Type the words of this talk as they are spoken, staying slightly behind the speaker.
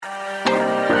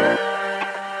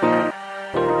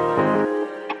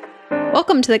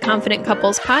Welcome to the Confident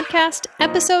Couples Podcast,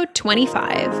 episode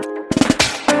 25.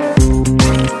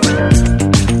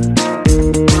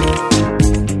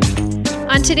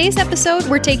 On today's episode,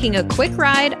 we're taking a quick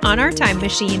ride on our time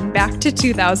machine back to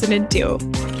 2002.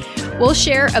 We'll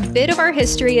share a bit of our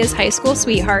history as high school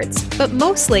sweethearts, but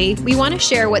mostly we want to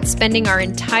share what spending our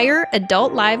entire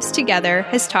adult lives together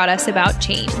has taught us about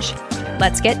change.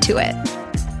 Let's get to it.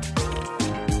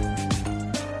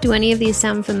 Do any of these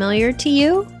sound familiar to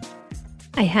you?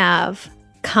 I have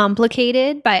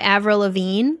Complicated by Avril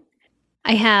Lavigne.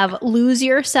 I have Lose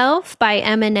Yourself by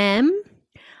Eminem.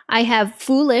 I have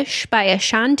Foolish by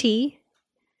Ashanti.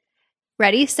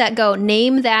 Ready, set, go.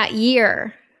 Name that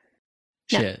year.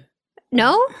 Shit.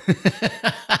 No?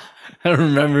 I don't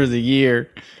remember the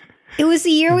year. It was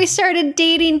the year we started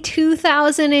dating,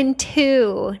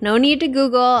 2002. No need to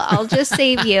Google. I'll just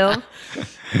save you.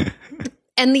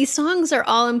 And these songs are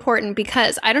all important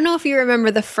because I don't know if you remember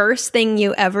the first thing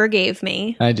you ever gave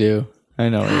me. I do. I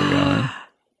know where you're going.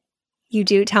 You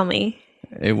do? Tell me.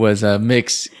 It was a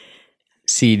mix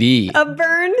CD. A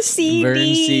burned CD. Burned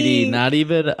CD. Not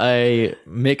even a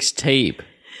mixtape.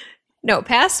 No,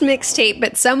 past mixtape,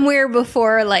 but somewhere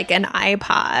before like an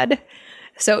iPod.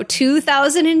 So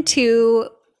 2002,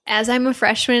 as I'm a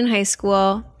freshman in high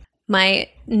school, my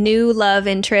new love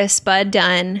interest, Bud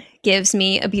Dunn, gives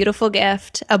me a beautiful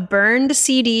gift, a burned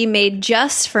CD made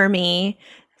just for me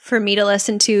to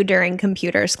listen to during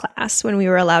computers class when we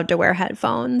were allowed to wear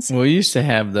headphones. Well, we used to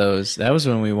have those. That was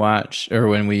when we watched or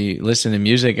when we listened to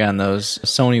music on those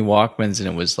Sony Walkmans, and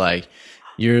it was like,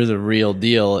 you're the real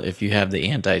deal if you have the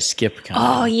anti-skip kind.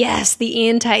 Oh, yes, the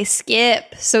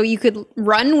anti-skip. So you could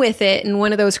run with it in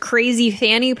one of those crazy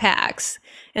fanny packs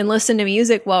and listen to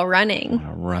music while running.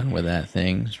 I run with that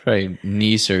thing. It's probably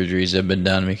knee surgeries have been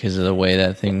done because of the way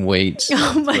that thing waits.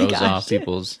 Oh my throws gosh. off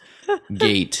people's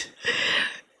gait.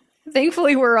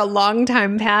 Thankfully, we're a long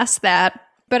time past that.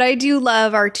 But I do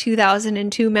love our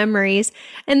 2002 memories,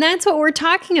 and that's what we're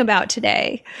talking about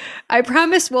today. I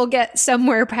promise we'll get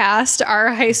somewhere past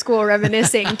our high school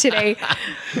reminiscing today.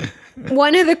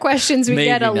 One of the questions we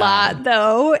get a lot,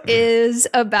 though, is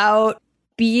about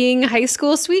being high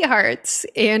school sweethearts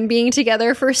and being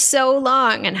together for so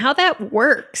long and how that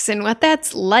works and what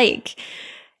that's like.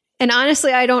 And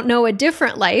honestly, I don't know a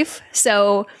different life,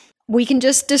 so we can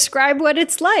just describe what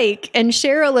it's like and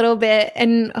share a little bit.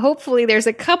 And hopefully there's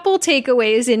a couple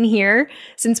takeaways in here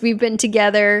since we've been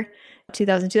together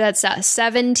 2002. That's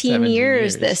 17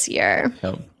 years this year.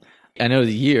 Yep. I know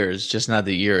the years, just not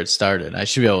the year it started. I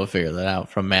should be able to figure that out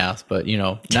from math, but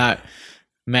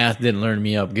math didn't learn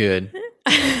me up good.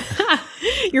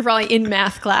 You're probably in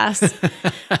math class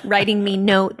writing me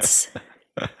notes.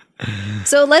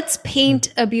 So let's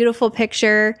paint a beautiful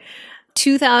picture.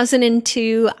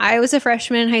 2002, I was a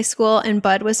freshman in high school and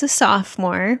Bud was a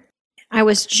sophomore. I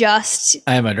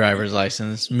had my driver's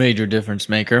license, major difference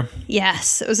maker.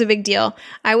 Yes, it was a big deal.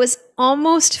 I was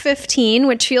almost 15,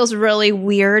 which feels really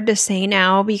weird to say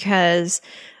now because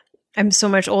I'm so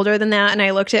much older than that. And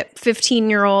I looked at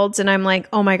 15-year-olds and I'm like,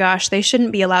 oh my gosh, they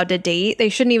shouldn't be allowed to date. They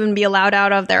shouldn't even be allowed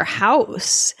out of their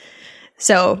house.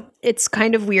 So it's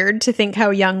kind of weird to think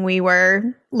how young we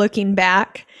were looking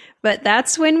back. But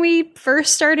that's when we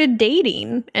first started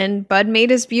dating, and Bud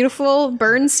made his beautiful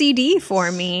burn CD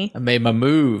for me. I made my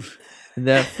move.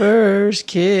 That first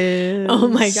kiss. Oh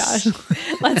my gosh.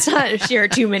 Let's not share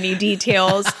too many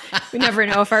details. We never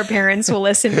know if our parents will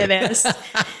listen to this.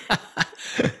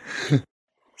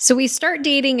 So we start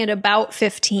dating at about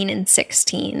 15 and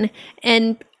 16.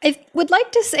 And I would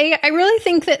like to say, I really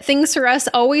think that things for us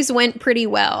always went pretty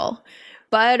well.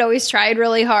 Bud always tried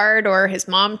really hard, or his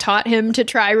mom taught him to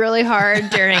try really hard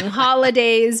during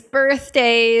holidays,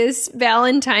 birthdays,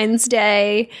 Valentine's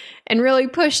Day, and really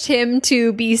pushed him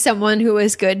to be someone who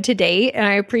was good to date. And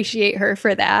I appreciate her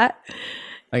for that.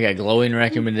 I got glowing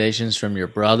recommendations from your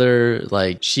brother.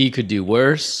 Like, she could do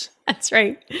worse. That's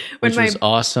right. Which was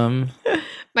awesome.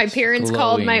 My parents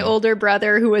called my older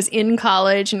brother, who was in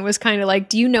college, and was kind of like,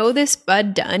 do you know this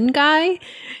Bud Dunn guy?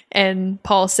 And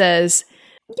Paul says,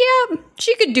 yeah,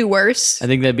 she could do worse. I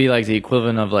think that'd be like the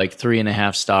equivalent of like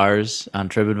 3.5 stars on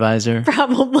TripAdvisor.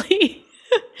 Probably.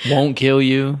 Won't kill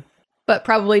you. But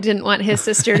probably didn't want his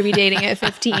sister to be dating at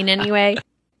 15 anyway.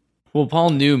 Well, Paul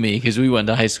knew me because we went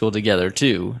to high school together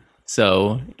too.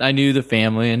 So I knew the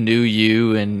family and knew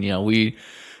you, and we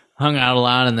hung out a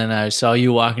lot. And then I saw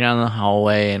you walking down the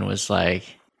hallway and was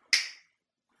like,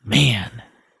 man,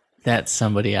 that's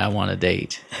somebody I want to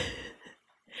date.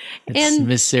 It's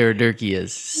Miss Sarah Durkee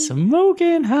is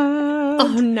smoking hot.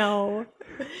 Oh, no.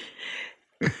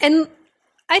 And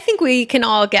I think we can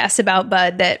all guess about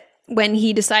Bud that when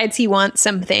he decides he wants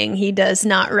something, he does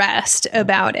not rest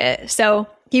about it. So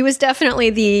he was definitely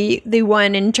the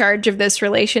one in charge of this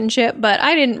relationship, but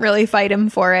I didn't really fight him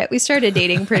for it. We started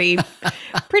dating pretty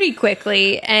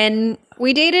quickly, and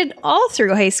we dated all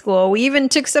through high school. We even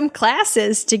took some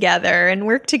classes together and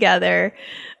worked together.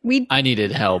 I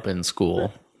needed help in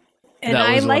school. And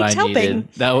I liked helping.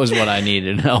 That was what I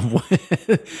needed help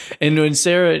with. And when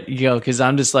Sarah, because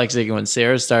I'm dyslexic, and when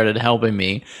Sarah started helping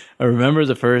me, I remember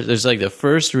the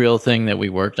first real thing that we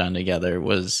worked on together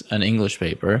was an English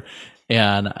paper.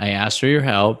 And I asked for your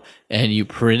help, and you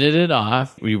printed it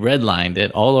off. We redlined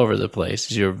it all over the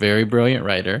place. You're a very brilliant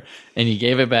writer. And you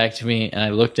gave it back to me, and I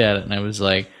looked at it, and I was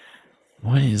like,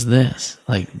 what is this?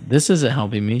 Like, this isn't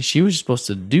helping me. She was supposed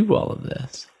to do all of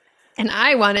this. And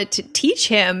I wanted to teach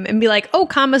him and be like, oh,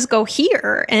 commas go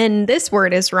here, and this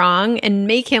word is wrong, and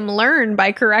make him learn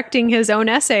by correcting his own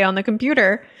essay on the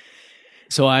computer.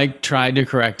 So I tried to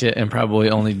correct it and probably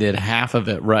only did half of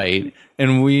it right.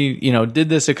 And we, did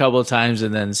this a couple of times,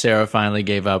 and then Sarah finally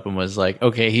gave up and was like,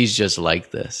 okay, he's just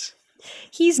like this.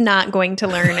 He's not going to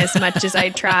learn as much as I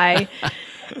try.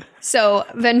 So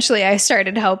eventually I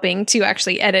started helping to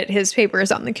actually edit his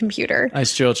papers on the computer. I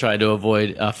still try to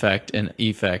avoid affect and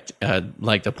effect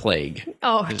like the plague.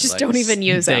 Oh, just don't even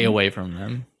use them. Stay away from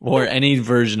them. Or any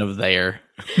version of there.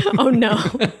 Oh, no.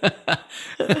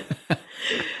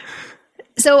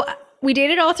 So we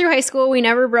dated all through high school. We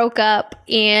never broke up,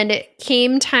 and it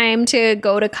came time to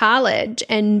go to college,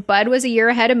 and Bud was a year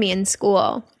ahead of me in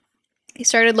school. He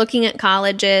started looking at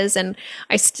colleges, and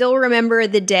I still remember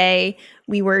the day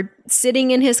we were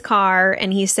sitting in his car,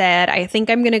 and he said, I think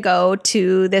I'm going to go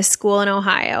to this school in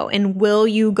Ohio, and will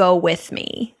you go with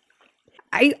me?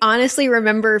 I honestly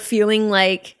remember feeling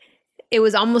like it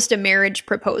was almost a marriage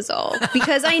proposal,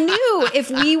 because I knew if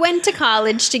we went to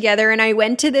college together and I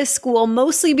went to this school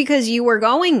mostly because you were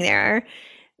going there,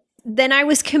 then I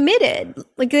was committed.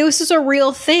 Like, this was a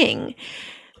real thing.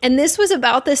 And this was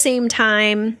about the same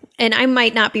time, and I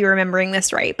might not be remembering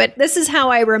this right, but this is how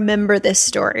I remember this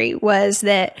story, was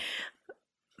that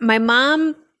my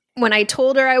mom, when I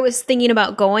told her I was thinking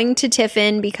about going to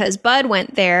Tiffin because Bud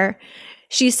went there,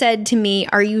 she said to me,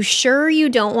 are you sure you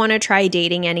don't want to try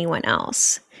dating anyone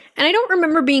else? And I don't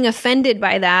remember being offended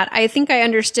by that. I think I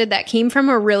understood that came from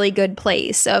a really good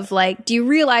place of like, do you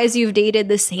realize you've dated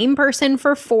the same person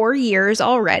for 4 years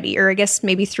already? Or I guess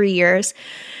maybe 3 years.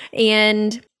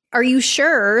 And are you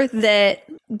sure that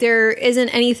there isn't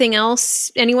anyone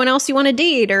else you want to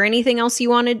date or anything else you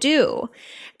want to do?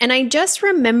 And I just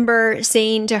remember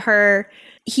saying to her,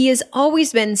 he has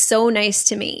always been so nice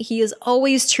to me. He has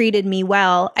always treated me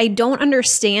well. I don't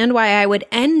understand why I would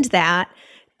end that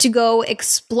to go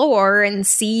explore and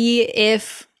see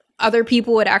if other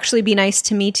people would actually be nice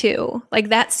to me too. Like,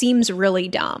 that seems really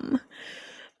dumb.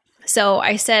 So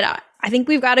I said, I think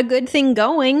we've got a good thing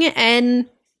going, and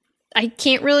I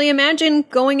can't really imagine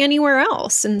going anywhere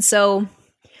else. And so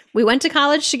we went to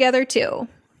college together too.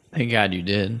 Thank God you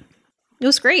did. It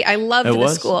was great. I loved the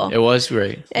school. It was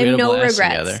great. And no regrets.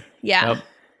 Together. Yeah. Yep.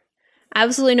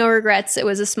 Absolutely no regrets. It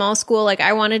was a small school like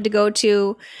I wanted to go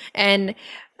to. And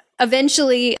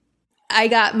eventually I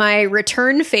got my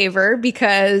return favor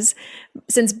because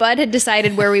since Bud had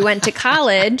decided where we went to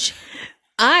college,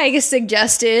 I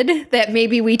suggested that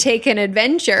maybe we take an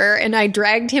adventure, and I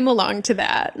dragged him along to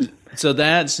that. So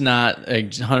that's not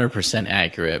 100%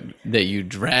 accurate that you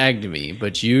dragged me,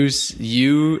 but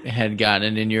you had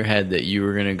gotten it in your head that you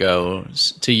were going to go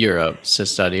to Europe to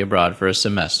study abroad for a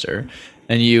semester,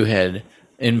 and you had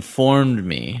informed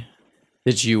me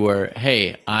that you were,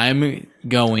 hey, I'm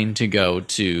going to go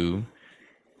to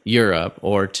Europe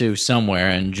or to somewhere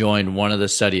and join one of the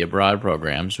study abroad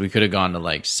programs. We could have gone to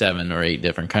like 7 or 8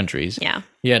 different countries. Yeah.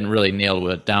 You hadn't really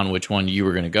nailed down which one you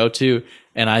were going to go to.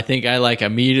 And I think I like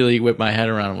immediately whipped my head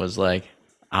around and was like,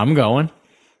 I'm going.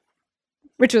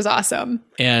 Which was awesome.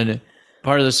 And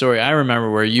part of the story I remember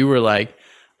where you were like,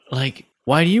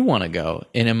 why do you want to go?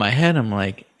 And in my head, I'm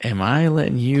like, am I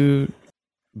letting you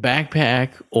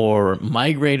backpack or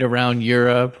migrate around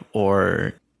Europe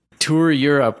or tour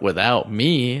Europe without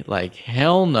me? Like,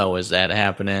 hell no, is that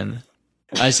happening?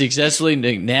 I successfully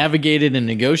navigated and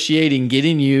negotiated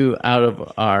getting you out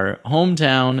of our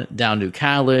hometown down to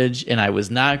college, and I was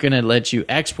not going to let you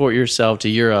export yourself to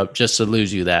Europe just to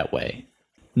lose you that way.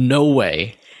 No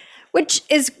way. Which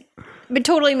is, it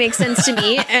totally makes sense to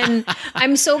me, and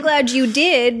I'm so glad you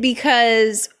did,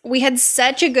 because we had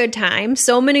such a good time,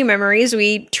 so many memories.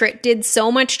 We did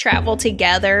so much travel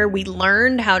together. We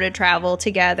learned how to travel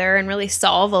together and really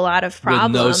solve a lot of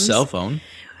problems. With no cell phone.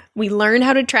 We learned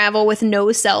how to travel with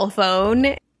no cell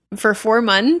phone for 4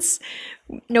 months.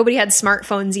 nobody had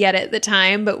smartphones yet at the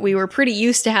time, but we were pretty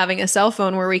used to having a cell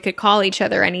phone where we could call each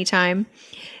other anytime.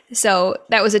 So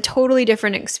that was a totally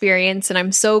different experience, and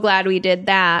I'm so glad we did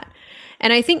that.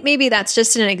 And I think maybe that's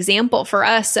just an example for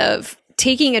us of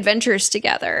taking adventures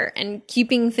together and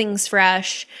keeping things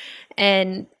fresh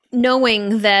and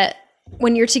knowing that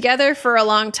when you're together for a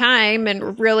long time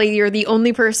and really you're the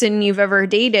only person you've ever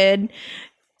dated,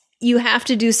 you have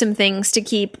to do some things to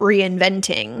keep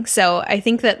reinventing. So I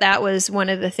think that was one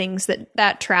of the things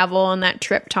that travel and that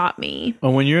trip taught me.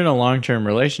 Well, when you're in a long-term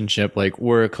relationship, like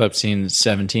we're eclipsing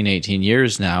 17, 18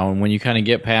 years now, and when you kind of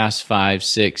get past 5,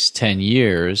 6, 10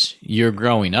 years, you're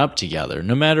growing up together.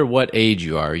 No matter what age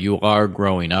you are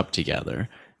growing up together.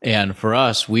 And for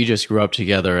us, we just grew up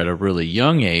together at a really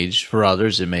young age. For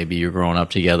others, it may be you're growing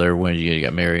up together when you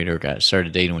got married or got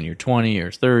started dating when you're 20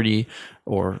 or 30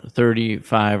 or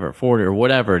 35 or 40 or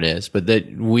whatever it is. But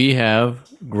that we have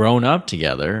grown up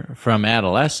together from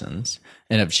adolescence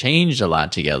and have changed a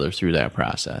lot together through that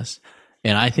process.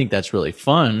 And I think that's really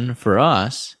fun for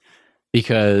us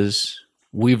because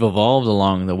we've evolved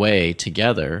along the way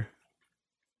together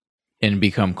and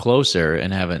become closer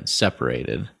and haven't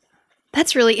separated.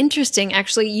 That's really interesting.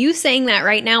 Actually, you saying that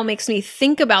right now makes me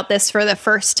think about this for the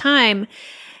first time.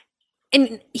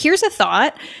 And here's a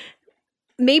thought.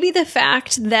 Maybe the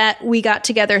fact that we got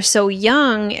together so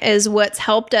young is what's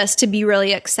helped us to be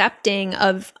really accepting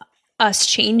of us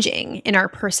changing in our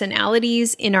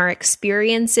personalities, in our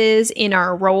experiences, in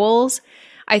our roles.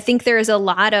 I think there is a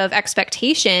lot of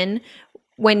expectation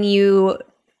when you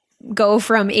go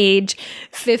from age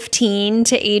 15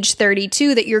 to age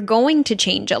 32 that you're going to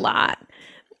change a lot.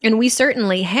 And we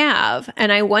certainly have.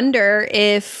 And I wonder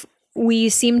if we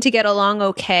seem to get along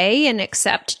okay and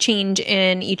accept change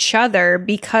in each other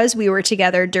because we were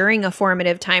together during a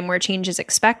formative time where change is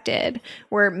expected,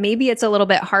 where maybe it's a little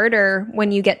bit harder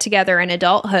when you get together in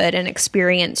adulthood and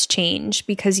experience change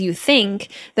because you think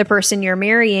the person you're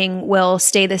marrying will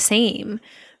stay the same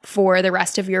for the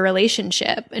rest of your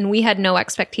relationship. And we had no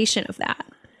expectation of that.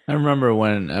 I remember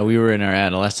when we were in our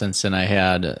adolescence and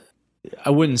I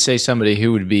wouldn't say somebody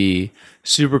who would be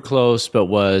super close, but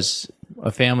was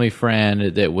a family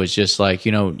friend that was just like,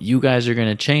 you guys are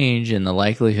going to change and the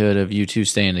likelihood of you two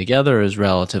staying together is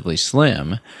relatively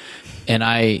slim. And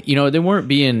they weren't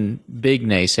being big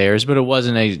naysayers, but it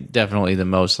wasn't definitely the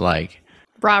most like,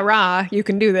 rah, rah, you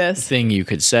can do this thing you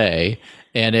could say.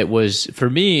 And it was, for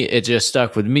me, it just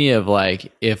stuck with me of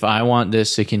like, if I want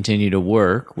this to continue to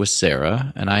work with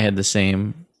Sarah, and I had the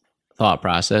same thought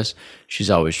process, she's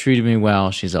always treated me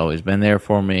well. She's always been there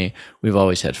for me. We've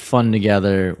always had fun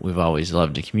together. We've always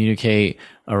loved to communicate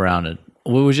around it.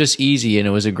 It was just easy and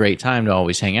it was a great time to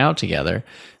always hang out together.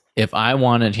 If I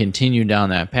want to continue down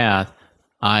that path,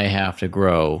 I have to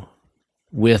grow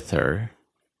with her,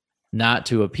 not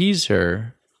to appease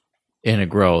her in a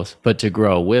growth, but to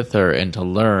grow with her and to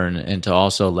learn and to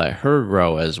also let her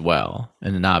grow as well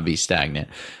and not be stagnant.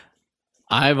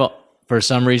 I've, for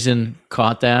some reason,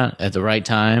 caught that at the right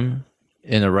time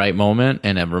in the right moment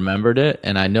and have remembered it.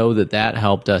 And I know that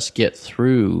helped us get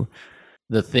through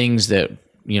the things that,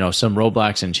 some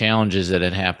roadblocks and challenges that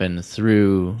had happened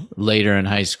through later in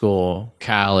high school,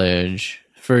 college,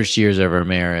 first years of our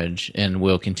marriage, and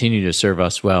will continue to serve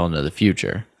us well into the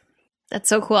future. That's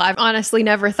so cool. I've honestly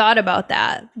never thought about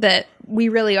that we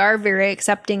really are very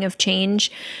accepting of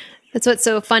change. That's what's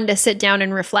so fun to sit down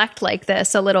and reflect like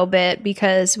this a little bit,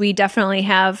 because we definitely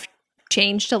have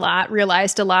changed a lot,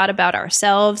 realized a lot about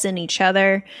ourselves and each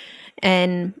other.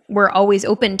 And we're always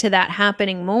open to that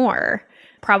happening more,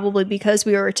 probably because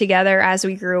we were together as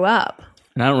we grew up.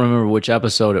 And I don't remember which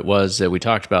episode it was that we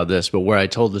talked about this, but where I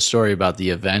told the story about the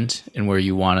event and where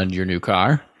you wanted your new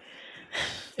car.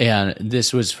 And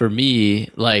this was for me,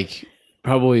 like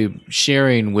probably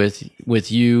sharing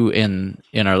with you and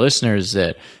our listeners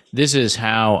that this is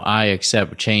how I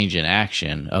accept change in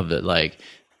action of the, like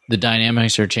the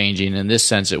dynamics are changing. In this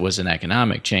sense, it was an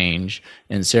economic change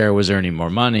and Sarah was earning more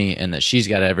money and that she's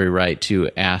got every right to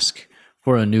ask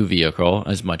for a new vehicle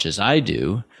as much as I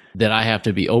do, that I have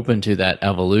to be open to that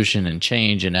evolution and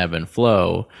change and ebb and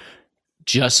flow,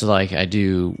 just like I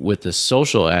do with the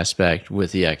social aspect,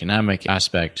 with the economic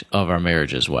aspect of our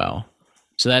marriage as well.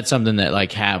 So that's something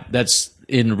that that's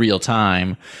in real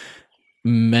time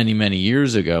many, many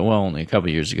years ago. Well, only a couple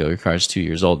of years ago. Your car's 2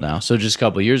 years old now. So just a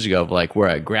couple of years ago, like where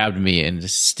it grabbed me and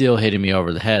it's still hitting me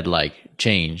over the head, like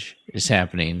change is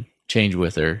happening. Change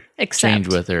with her. Accept. Change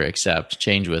with her, accept.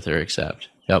 Change with her, accept.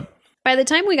 Yep. By the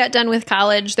time we got done with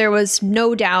college, there was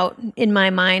no doubt in my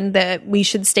mind that we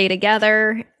should stay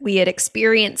together. We had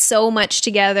experienced so much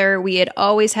together. We had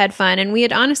always had fun, and we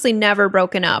had honestly never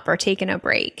broken up or taken a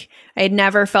break. I had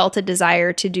never felt a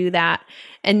desire to do that.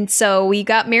 And so we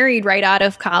got married right out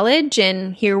of college,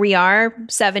 and here we are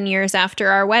 7 years after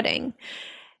our wedding.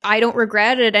 I don't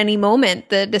regret at any moment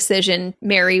the decision to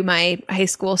marry my high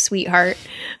school sweetheart.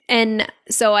 And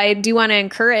so I do want to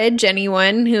encourage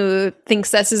anyone who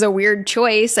thinks this is a weird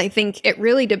choice. I think it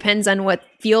really depends on what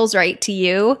feels right to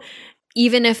you.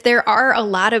 Even if there are a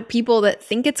lot of people that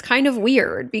think it's kind of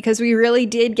weird, because we really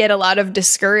did get a lot of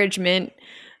discouragement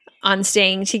on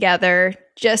staying together,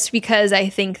 just because I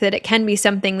think that it can be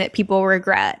something that people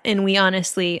regret. And we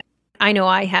honestly, I know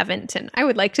I haven't, and I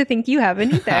would like to think you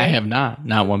haven't either. I have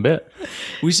not one bit.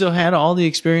 We still had all the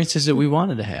experiences that we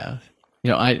wanted to have.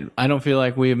 I don't feel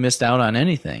like we have missed out on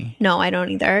anything. No, I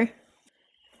don't either.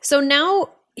 So now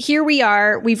here we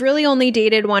are. We've really only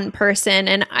dated one person,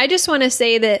 and I just want to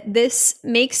say that this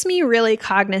makes me really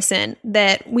cognizant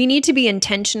that we need to be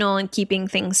intentional in keeping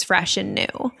things fresh and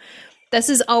new. This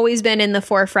has always been in the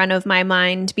forefront of my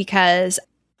mind because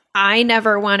I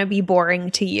never want to be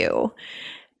boring to you.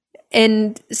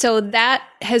 And so that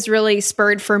has really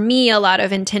spurred for me a lot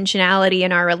of intentionality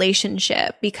in our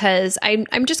relationship, because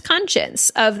I'm just conscious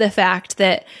of the fact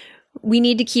that we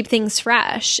need to keep things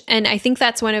fresh. And I think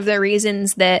that's one of the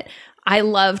reasons that I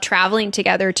love traveling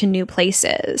together to new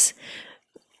places.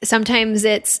 Sometimes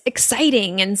it's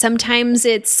exciting, and sometimes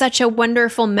it's such a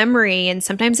wonderful memory, and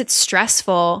sometimes it's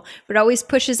stressful, but it always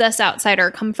pushes us outside our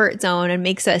comfort zone and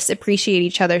makes us appreciate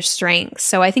each other's strengths.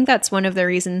 So I think that's one of the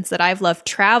reasons that I've loved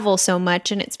travel so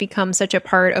much, and it's become such a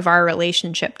part of our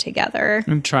relationship together.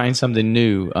 I'm trying something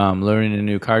new, learning a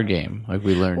new card game. Like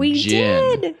we learned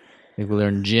gin. Did. Like we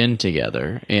learned gin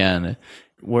together, and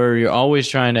where you're always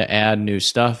trying to add new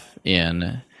stuff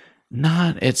in,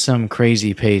 not at some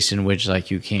crazy pace in which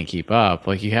like you can't keep up.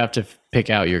 Like you have to pick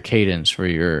out your cadence for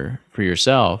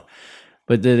yourself.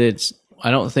 But that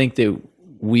I don't think that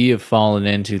we have fallen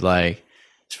into like,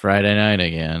 it's Friday night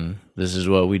again, this is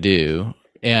what we do.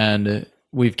 And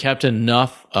we've kept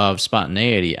enough of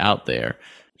spontaneity out there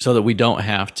so that we don't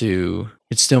have to,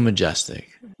 it's still majestic.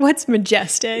 What's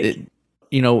majestic?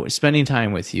 Spending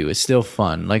time with you is still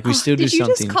fun. Like we still do something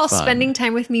fun. Did you just call spending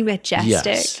time with me majestic?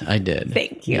 Yes, I did.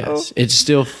 Thank you. Yes, it's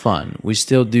still fun. We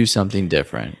still do something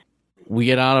different. We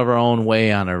get out of our own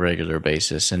way on a regular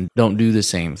basis and don't do the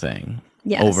same thing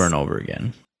over and over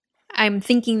again. I'm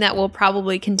thinking that will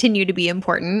probably continue to be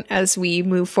important as we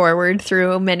move forward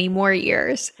through many more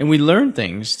years. And we learn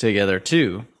things together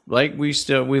too. Like we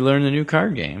learn the new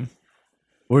card game.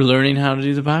 We're learning how to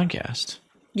do the podcast.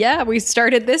 Yeah, we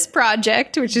started this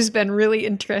project, which has been really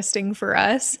interesting for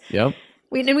us. Yep.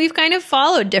 We've kind of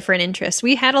followed different interests.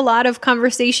 We had a lot of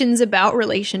conversations about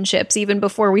relationships even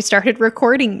before we started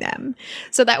recording them.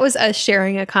 So that was us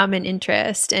sharing a common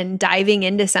interest and diving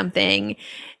into something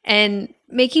and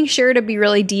making sure to be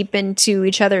really deep into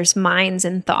each other's minds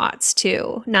and thoughts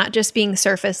too. Not just being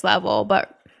surface level,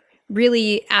 but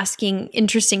really asking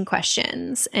interesting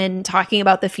questions and talking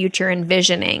about the future and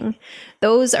visioning.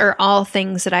 Those are all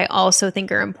things that I also think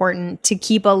are important to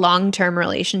keep a long-term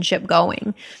relationship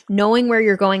going. Knowing where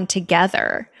you're going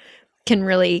together can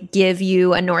really give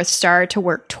you a North Star to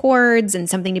work towards and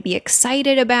something to be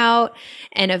excited about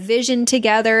and a vision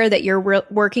together that you're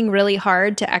working really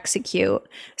hard to execute.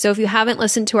 So if you haven't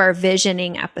listened to our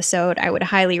visioning episode, I would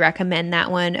highly recommend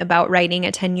that one about writing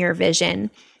a 10-year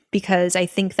vision, because I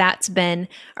think that's been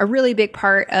a really big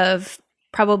part of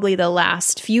probably the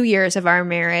last few years of our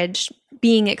marriage,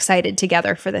 being excited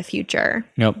together for the future.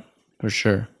 Yep, for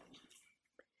sure.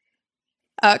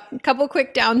 A couple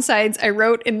quick downsides I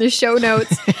wrote in the show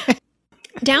notes.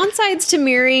 Downsides to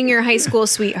marrying your high school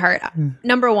sweetheart.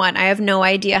 Number one, I have no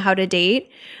idea how to date.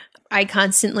 I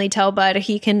constantly tell Bud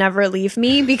he can never leave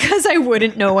me because I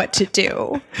wouldn't know what to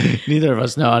do. Neither of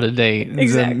us know how to date.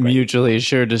 Exactly. It's a mutually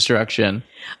assured destruction.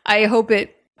 I hope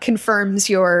it confirms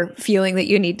your feeling that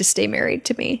you need to stay married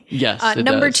to me. Yes,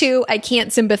 Number does. two, I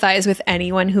can't sympathize with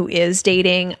anyone who is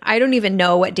dating. I don't even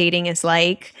know what dating is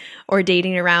like, or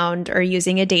dating around, or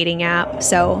using a dating app.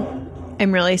 So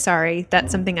I'm really sorry.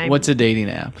 That's something What's a dating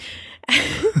app?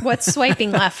 What's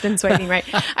swiping left and swiping right?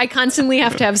 I constantly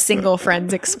have to have single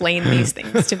friends explain these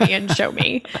things to me and show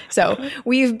me. So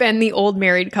we've been the old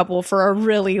married couple for a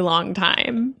really long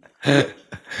time.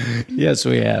 Yes,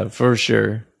 we have, for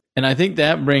sure. And I think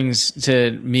that brings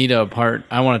me to a part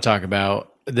I want to talk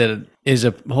about that is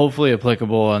hopefully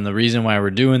applicable, and the reason why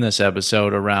we're doing this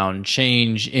episode around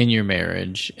change in your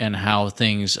marriage and how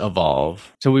things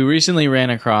evolve. So we recently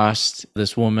ran across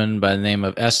this woman by the name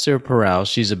of Esther Perel.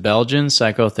 She's a Belgian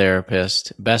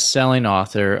psychotherapist, best-selling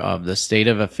author of The State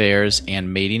of Affairs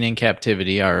and Mating in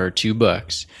Captivity are her 2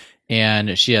 books.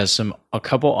 And she has a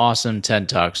couple awesome TED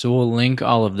Talks. So we'll link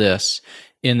all of this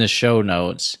in the show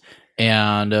notes.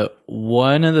 And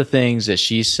one of the things that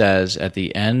she says at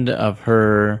the end of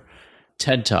her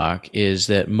TED Talk is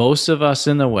that most of us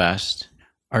in the West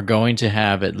are going to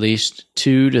have at least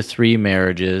 2 to 3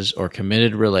 marriages or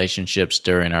committed relationships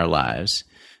during our lives.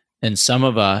 And some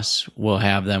of us will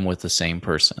have them with the same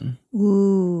person.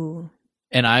 Ooh.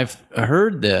 And I've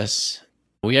heard this.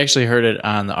 We actually heard it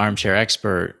on the Armchair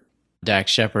Expert.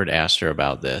 Dax Shepard asked her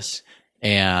about this.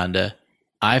 And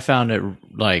I found it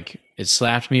it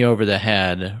slapped me over the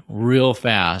head real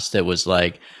fast. It was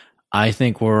like, I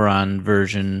think we're on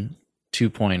version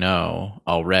 2.0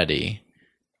 already.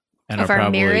 And of our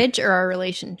marriage or our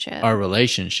relationship? Our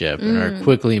relationship, and are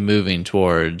quickly moving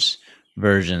towards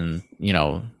version,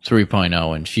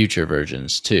 3.0 and future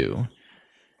versions too.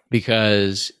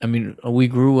 Because, we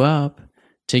grew up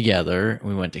together.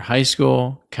 We went to high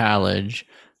school, college,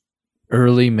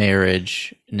 early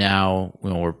marriage. Now,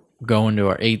 we're going to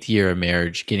our 8th year of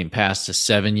marriage, getting past the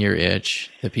 7-year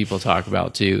itch that people talk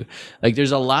about too.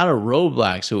 There's a lot of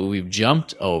roadblocks that we've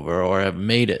jumped over or have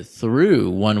made it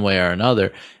through one way or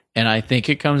another. And I think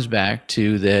it comes back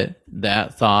to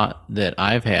that thought that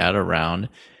I've had around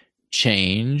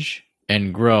change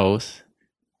and growth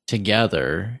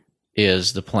together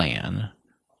is the plan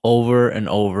over and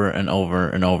over and over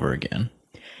and over again.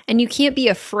 And you can't be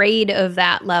afraid of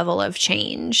that level of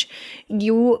change.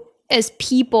 You as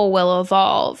people will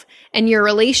evolve, and your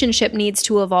relationship needs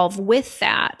to evolve with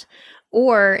that,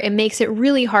 or it makes it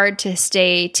really hard to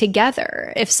stay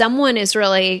together. If someone is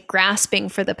really grasping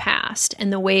for the past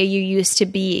and the way you used to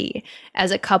be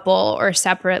as a couple or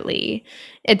separately,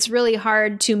 it's really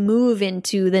hard to move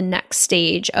into the next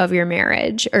stage of your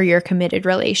marriage or your committed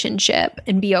relationship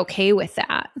and be okay with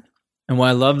that. And what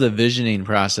I love the visioning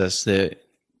process that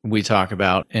we talk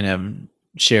about and have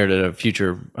shared at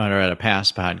a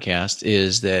past podcast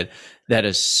is that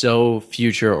is so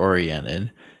future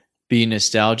oriented. Be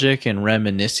nostalgic and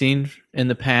reminiscing in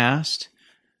the past.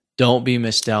 Don't be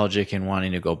nostalgic and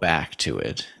wanting to go back to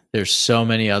it. There's so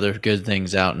many other good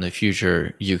things out in the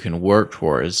future you can work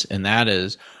towards, and that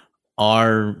is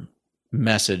our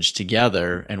message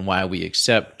together and why we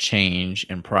accept change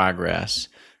and progress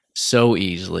so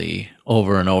easily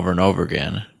over and over and over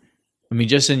again.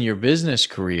 Just in your business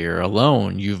career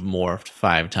alone, you've morphed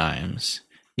 5 times.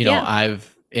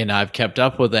 I've kept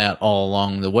up with that all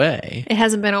along the way. It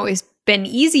hasn't always been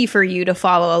easy for you to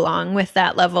follow along with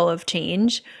that level of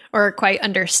change or quite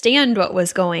understand what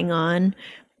was going on.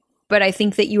 But I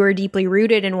think that you are deeply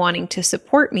rooted in wanting to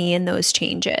support me in those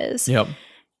changes. Yep.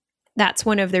 That's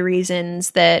one of the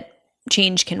reasons that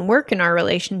change can work in our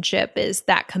relationship, is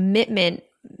that commitment.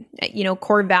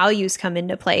 Core values come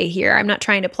into play here. I'm not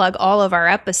trying to plug all of our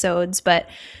episodes, but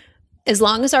as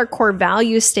long as our core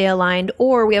values stay aligned,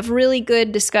 or we have really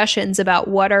good discussions about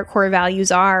what our core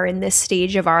values are in this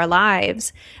stage of our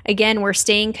lives, again, we're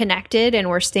staying connected and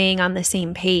we're staying on the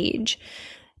same page.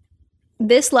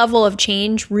 This level of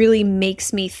change really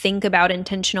makes me think about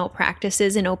intentional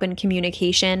practices and open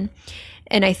communication.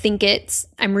 And I think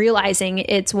I'm realizing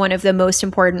it's one of the most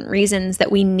important reasons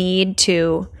that we need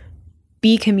to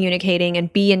be communicating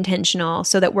and be intentional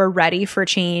so that we're ready for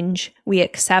change. We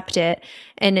accept it.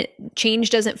 And change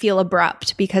doesn't feel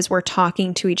abrupt because we're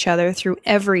talking to each other through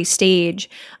every stage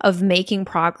of making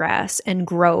progress and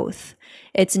growth.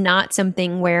 It's not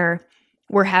something where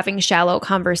we're having shallow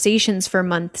conversations for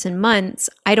months and months.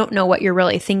 I don't know what you're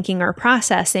really thinking or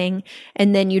processing.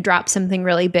 And then you drop something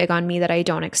really big on me that I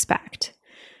don't expect.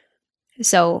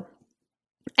 So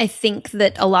I think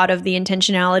that a lot of the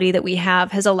intentionality that we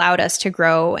have has allowed us to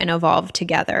grow and evolve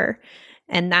together.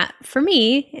 And that, for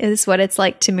me, is what it's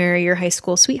like to marry your high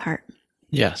school sweetheart.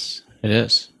 Yes, it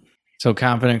is. So,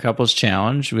 Confident Couples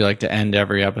Challenge, we like to end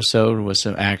every episode with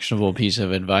some actionable piece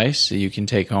of advice that you can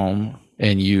take home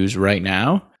and use right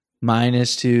now. Mine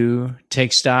is to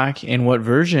take stock in what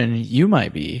version you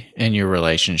might be in your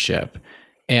relationship.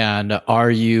 And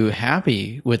are you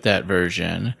happy with that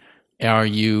version? Are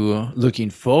you looking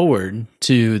forward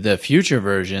to the future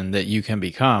version that you can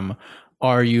become?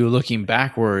 Are you looking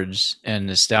backwards and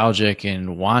nostalgic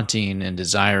and wanting and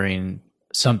desiring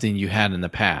something you had in the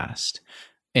past?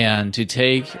 And to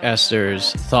take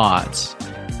Esther's thoughts,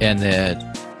 and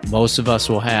that most of us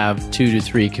will have 2 to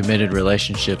 3 committed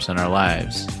relationships in our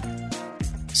lives,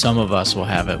 some of us will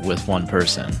have it with one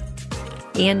person.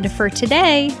 And for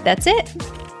today, that's it.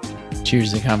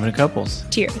 Cheers to confident couples.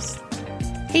 Cheers.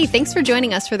 Hey, thanks for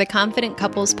joining us for the Confident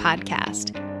Couples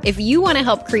podcast. If you want to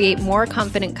help create more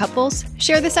confident couples,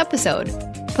 share this episode.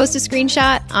 Post a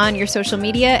screenshot on your social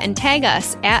media and tag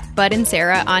us at Bud and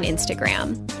Sarah on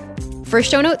Instagram. For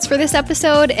show notes for this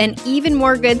episode and even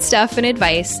more good stuff and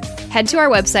advice, head to our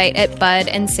website at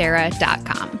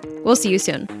budandsarah.com. We'll see you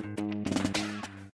soon.